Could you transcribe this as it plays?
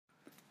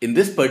In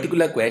this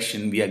particular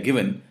question, we are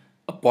given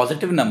a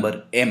positive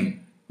number m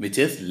which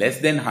is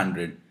less than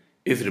 100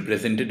 is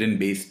represented in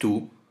base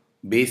 2,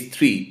 base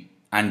 3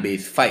 and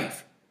base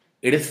 5.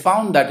 It is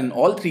found that in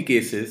all three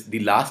cases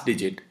the last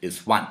digit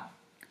is 1.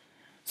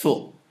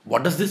 So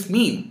what does this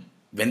mean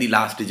when the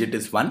last digit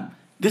is 1?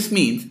 This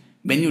means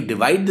when you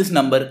divide this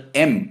number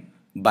m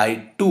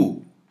by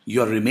 2,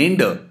 your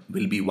remainder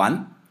will be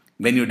 1.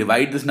 When you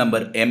divide this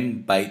number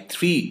m by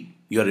 3,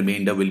 your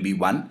remainder will be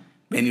 1.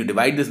 When you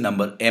divide this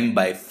number m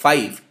by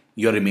 5,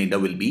 your remainder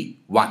will be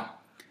 1.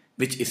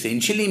 Which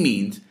essentially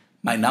means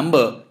my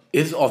number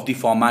is of the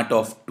format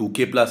of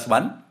 2k plus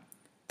 1,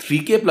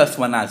 3k plus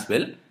 1 as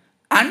well,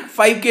 and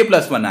 5k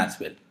plus 1 as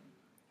well.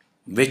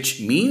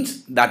 Which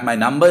means that my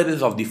number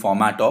is of the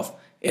format of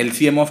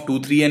LCM of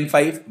 2, 3 and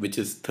 5, which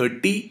is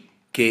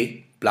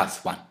 30k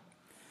plus 1.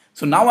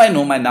 So now I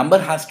know my number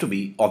has to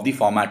be of the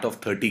format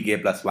of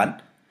 30k plus 1.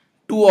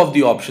 Two of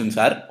the options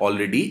are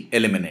already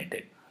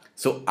eliminated.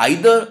 So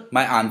either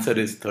my answer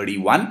is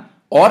 31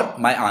 or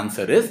my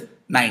answer is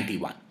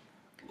 91.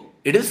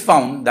 It is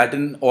found that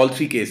in all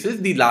three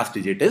cases the last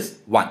digit is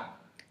 1,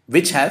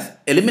 which has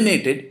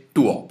eliminated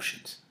two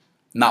options.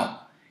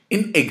 Now,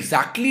 in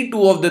exactly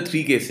two of the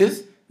three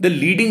cases, the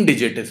leading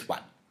digit is 1.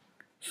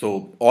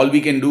 So all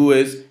we can do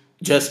is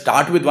just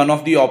start with one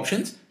of the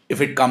options. If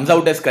it comes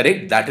out as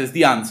correct, that is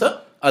the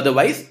answer.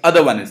 Otherwise,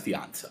 other one is the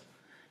answer.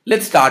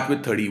 Let's start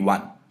with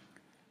 31.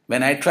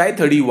 When I try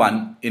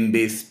 31 in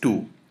base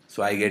 2,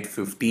 so I get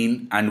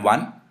 15 and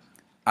 1.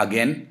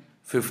 Again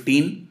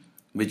 15,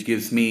 which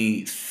gives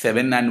me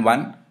 7 and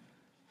 1.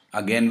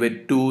 Again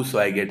with 2, so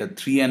I get a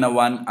 3 and a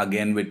 1.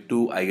 Again with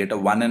 2, I get a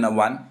 1 and a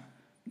 1.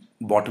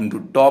 Bottom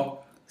to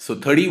top. So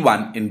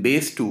 31 in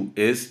base 2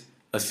 is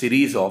a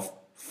series of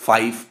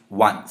 5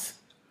 ones.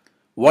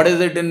 What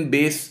is it in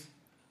base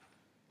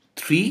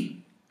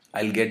 3?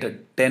 I'll get a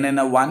 10 and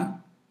a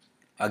 1.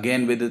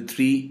 Again with a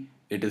 3,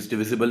 it is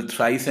divisible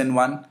thrice in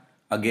 1.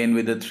 Again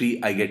with a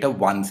 3, I get a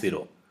 1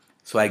 0.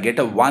 So I get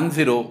a 1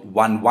 0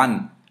 1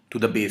 1 to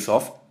the base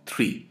of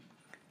 3.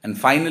 And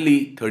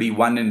finally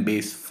 31 in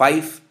base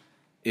 5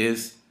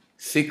 is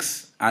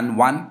 6 and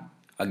 1.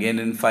 Again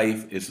in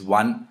 5 is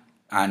 1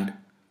 and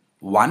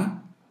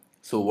 1.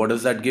 So what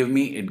does that give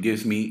me? It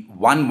gives me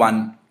 1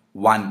 1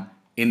 1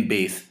 in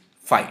base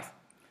 5.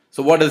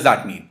 So what does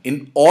that mean?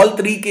 In all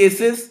three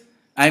cases,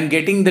 I am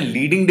getting the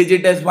leading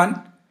digit as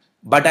 1,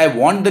 but I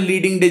want the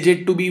leading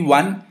digit to be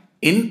 1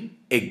 in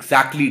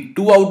exactly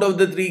 2 out of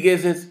the 3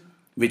 cases,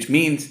 which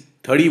means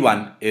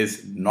 31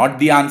 is not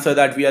the answer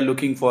that we are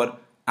looking for,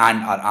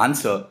 and our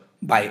answer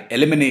by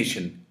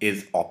elimination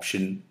is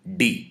option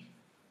D.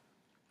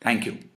 Thank you.